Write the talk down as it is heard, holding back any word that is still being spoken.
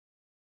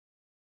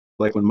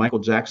like when Michael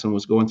Jackson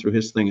was going through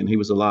his thing and he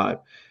was alive.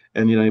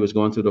 And, he was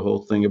going through the whole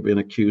thing of being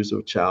accused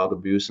of child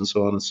abuse and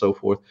so on and so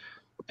forth.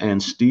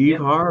 And Steve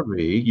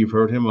Harvey, you've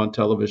heard him on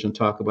television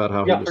talk about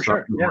how he was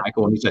talking to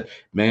Michael, and he said,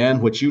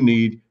 man, what you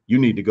need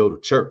to go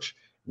to church.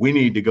 We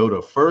need to go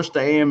to First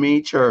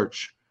AME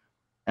Church,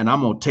 and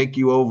I'm going to take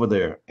you over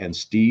there. And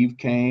Steve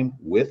came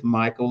with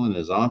Michael and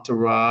his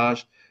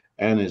entourage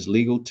and his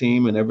legal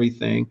team and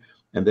everything.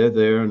 And they're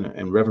there,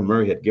 and Reverend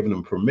Murray had given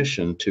them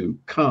permission to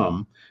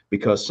come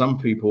because some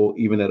people,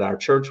 even at our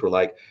church, were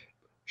like,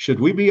 should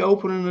we be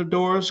opening the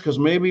doors? Because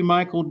maybe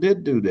Michael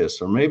did do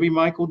this, or maybe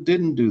Michael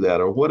didn't do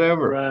that, or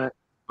whatever. Right.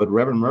 But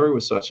Reverend Murray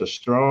was such a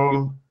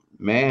strong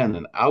man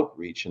and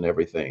outreach and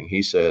everything.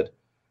 He said,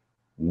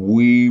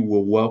 we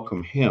will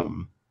welcome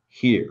him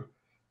here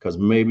because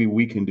maybe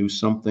we can do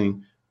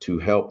something to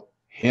help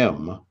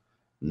him,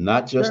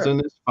 not just in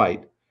his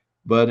fight,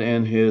 but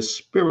in his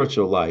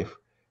spiritual life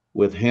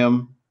with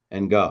him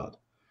and God.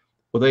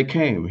 Well, they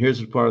came.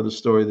 Here's part of the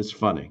story that's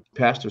funny.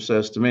 Pastor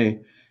says to me,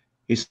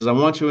 he says, I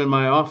want you in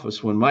my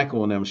office when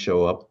Michael and them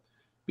show up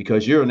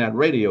because you're in that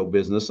radio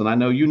business and I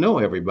know you know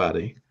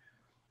everybody.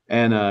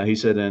 And he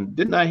said, and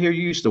didn't I hear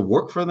you used to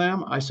work for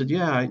them? I said,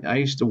 yeah, I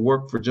used to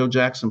work for Joe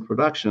Jackson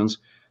Productions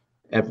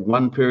at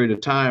one period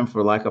of time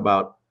for like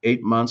about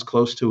 8 months,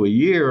 close to a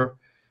year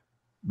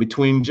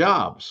between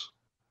jobs.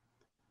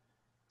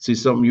 See,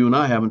 something you and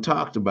I haven't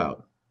talked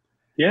about.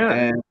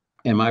 Yeah.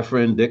 And my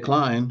friend Dick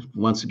Klein,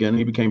 once again,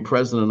 he became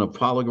president of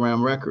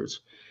Polygram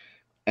Records.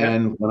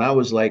 And when I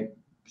was like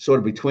sort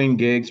of between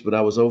gigs, but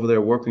I was over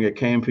there working at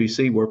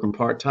KMPC, working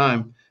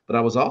part-time, but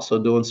I was also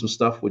doing some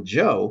stuff with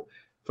Joe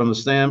from the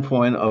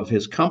standpoint of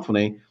his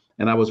company.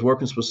 And I was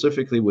working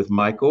specifically with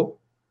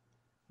Michael,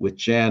 with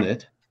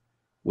Janet,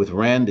 with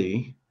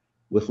Randy,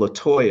 with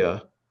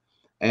LaToya,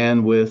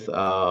 and with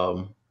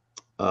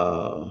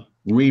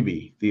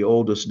Rebe, the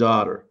oldest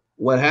daughter.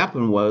 What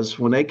happened was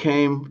when they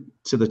came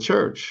to the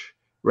church,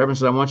 Reverend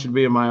said, I want you to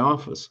be in my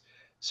office.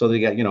 So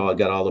they got, I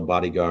got all the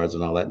bodyguards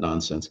and all that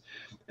nonsense.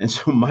 And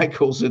so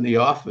Michael's in the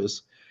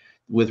office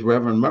with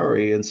Reverend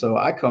Murray. And so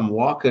I come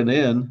walking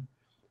in,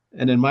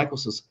 and then Michael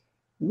says,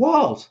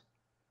 Walt,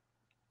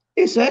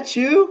 is that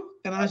you?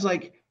 And I was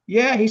like,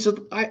 yeah. He said,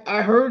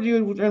 I heard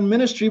you in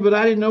ministry, but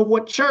I didn't know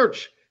what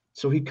church.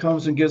 So he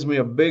comes and gives me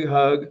a big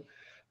hug.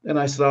 And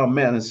I said, oh,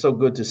 man, it's so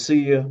good to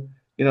see you.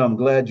 I'm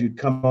glad you'd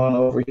come on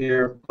over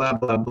here, blah,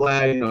 blah, blah.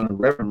 And the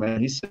Reverend, man,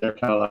 he's sitting there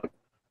kind of like,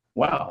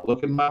 wow,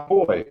 look at my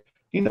boy.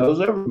 He knows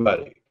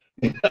everybody.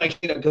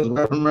 Because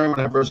Reverend Murray, when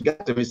I first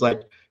got to him,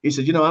 he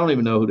said, I don't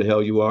even know who the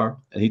hell you are.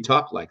 And he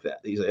talked like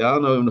that. He said, I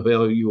don't know who the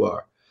hell you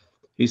are.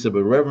 He said,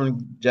 but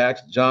Reverend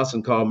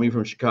Johnson called me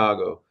from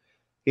Chicago.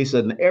 He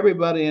said, and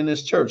everybody in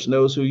this church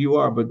knows who you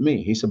are but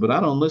me. He said, but I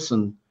don't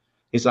listen.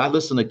 He said, I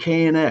listen to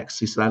KNX.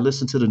 He said, I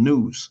listen to the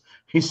news.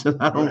 He said,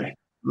 I don't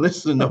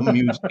listen to no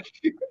music.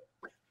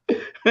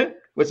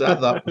 Which I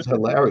thought was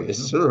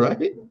hilarious,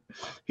 right?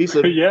 He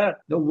said, yeah,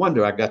 no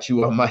wonder I got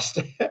you on my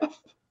staff.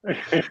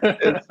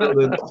 And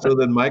so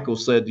then Michael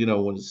said,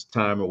 when it's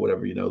time or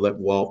whatever, let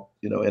Walt,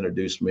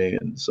 introduce me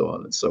and so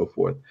on and so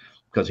forth,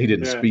 because he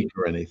didn't speak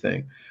or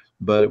anything.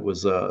 But it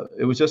was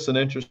just an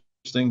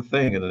interesting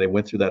thing. And then they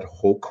went through that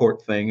whole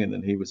court thing, and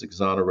then he was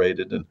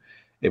exonerated, and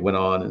it went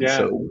on. And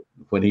so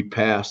when he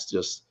passed,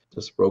 just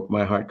broke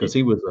my heart, because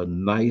he was a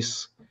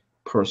nice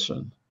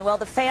person. Well,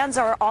 the fans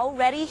are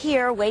already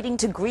here waiting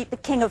to greet the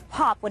King of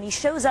Pop when he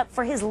shows up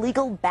for his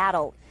legal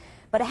battle.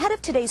 But ahead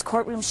of today's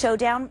courtroom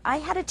showdown, I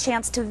had a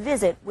chance to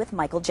visit with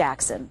Michael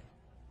Jackson.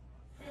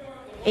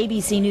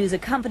 ABC News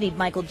accompanied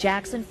Michael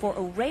Jackson for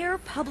a rare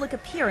public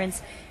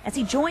appearance as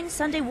he joined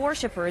Sunday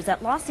worshipers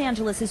at Los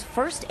Angeles'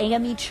 First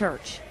AME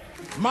Church.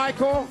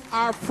 Michael,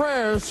 our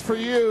prayers for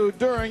you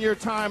during your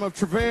time of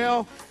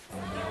travail.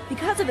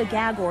 Because of a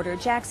gag order,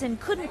 Jackson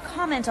couldn't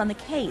comment on the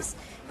case,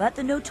 but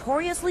the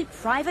notoriously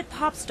private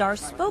pop star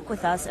spoke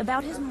with us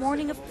about his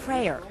morning of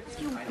prayer.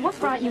 What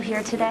brought you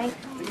here today?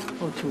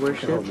 Oh, to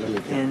worship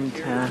and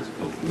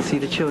see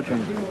the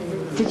children.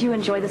 Did you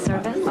enjoy the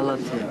service? I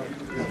loved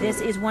it.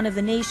 This is one of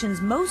the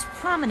nation's most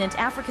prominent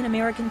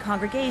African-American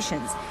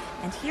congregations,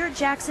 and here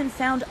Jackson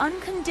found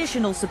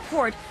unconditional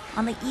support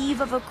on the eve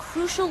of a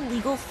crucial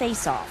legal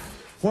face-off.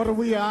 What do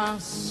we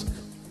ask?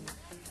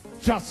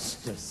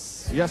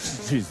 Justice.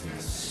 Yes,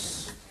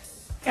 Jesus.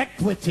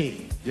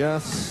 Equity.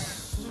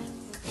 Yes.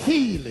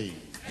 Healing.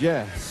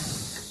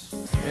 Yes.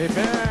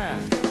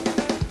 Amen.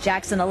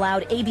 Jackson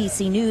allowed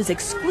ABC News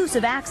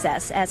exclusive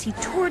access as he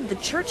toured the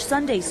church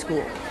Sunday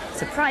school,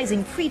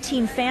 surprising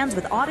preteen fans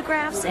with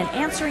autographs and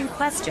answering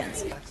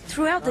questions.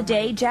 Throughout the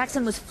day,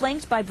 Jackson was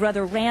flanked by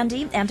brother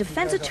Randy and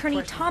defense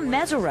attorney Tom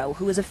Mesereau,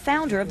 who is a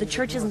founder of the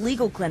church's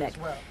legal clinic.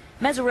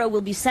 Mesereau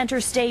will be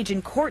center stage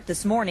in court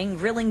this morning,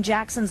 grilling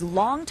Jackson's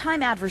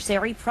longtime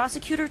adversary,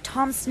 prosecutor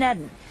Tom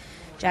Sneddon.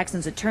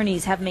 Jackson's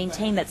attorneys have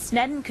maintained that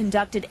Sneddon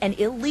conducted an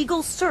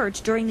illegal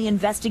search during the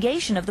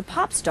investigation of the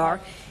pop star,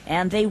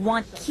 and they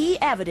want key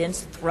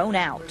evidence thrown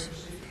out.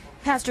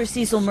 Pastor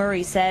Cecil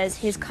Murray says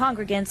his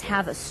congregants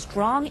have a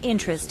strong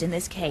interest in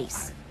this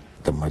case.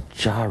 The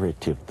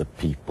majority of the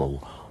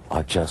people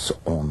are just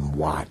on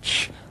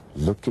watch,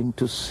 looking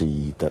to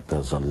see that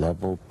there's a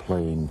level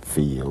playing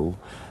field,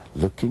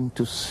 looking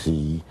to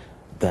see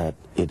that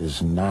it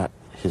is not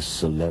his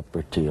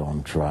celebrity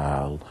on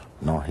trial,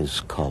 nor his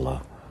color,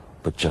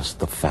 but just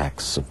the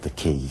facts of the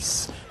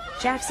case.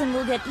 Jackson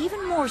will get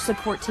even more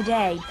support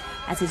today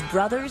as his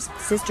brothers,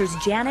 sisters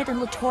Janet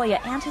and LaToya,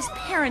 and his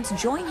parents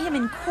join him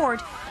in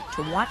court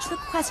to watch the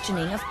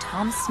questioning of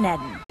Tom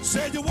Sneddon.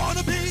 Said you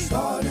wanna be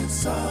starting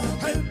some.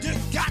 Hey, you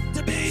got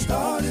to be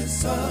starting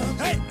some.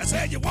 Hey, I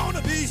said you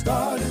wanna be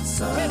starting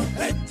some.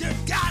 Hey, you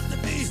got to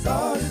be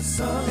starting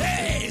some.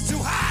 Hey, it's too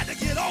high to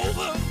get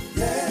over.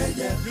 Yeah,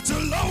 yeah. You're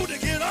too low to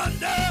get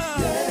under.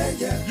 Yeah,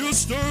 yeah. You're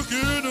stuck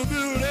in the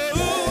middle.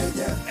 Yeah,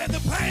 yeah. And the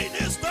pain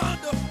is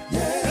thunder.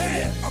 Yeah,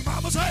 hey, yeah.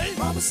 Mama say,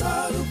 Mama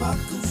side of my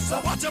goose.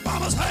 What your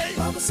mama say?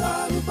 Mama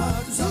side of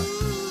my goose.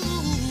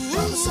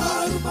 Mama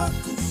side of my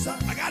goose.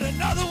 I got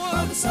another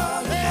one.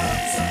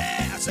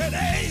 Hey, I said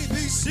A, B,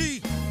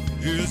 C.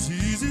 It's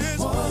easy as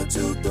 1,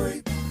 2,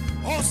 3.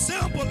 Or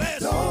simple as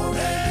do,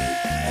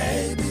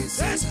 A, B,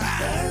 C.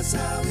 That's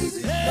how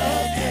easy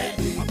love can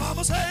be. My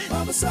mama say,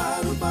 Mama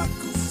side of my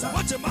goose.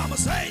 What your mama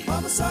say?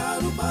 Mama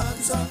side of my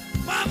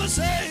goose. Mama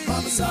say,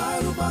 Mama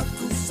side of my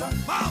goose.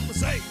 Mama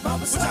say,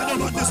 Mama side of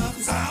my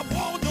goose. I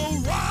want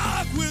to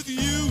rock with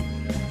you,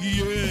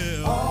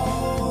 yeah.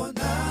 All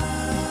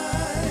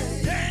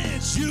night.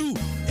 Dance you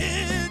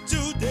in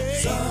today.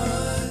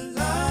 Sunlight.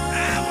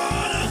 I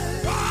wanna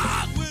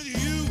rock with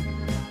you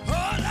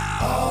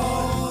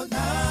all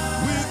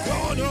night. We're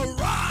gonna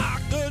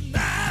rock the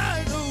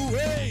night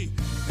away.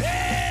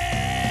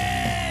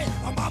 Hey,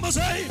 my mama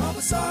say,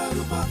 Mama side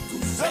of my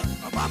goose. Hey,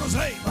 my mama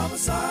say, Mama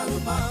side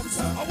of my goose.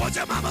 Oh, what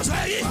your mama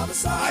say? Mama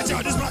side.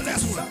 Y'all, this is my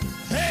last one.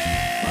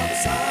 Hey, Mama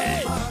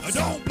side of my goose.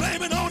 Don't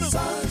blame it on the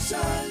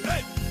sunshine.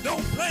 Hey,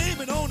 don't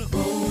blame it on the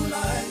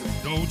moonlight.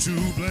 Don't you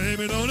blame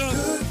it on the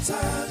good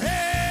time.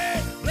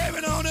 Hey, blame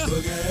it on the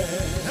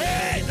boogie.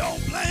 Hey,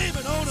 don't blame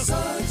it on the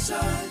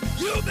sunshine.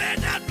 You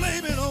better not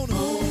blame it on the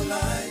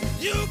moonlight.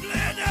 You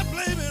better not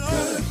blame it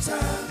on the good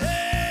time.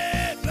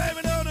 Hey, blame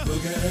it on the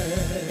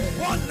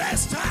boogie. One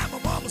last time, my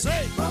mama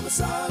say, Mama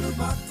side of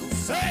my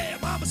goose. Hey,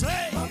 mama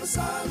say, Mama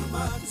side of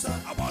my goose.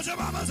 I want your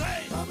mama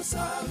say, Mama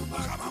side of my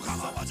goose.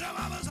 Come on, what your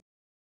mama say?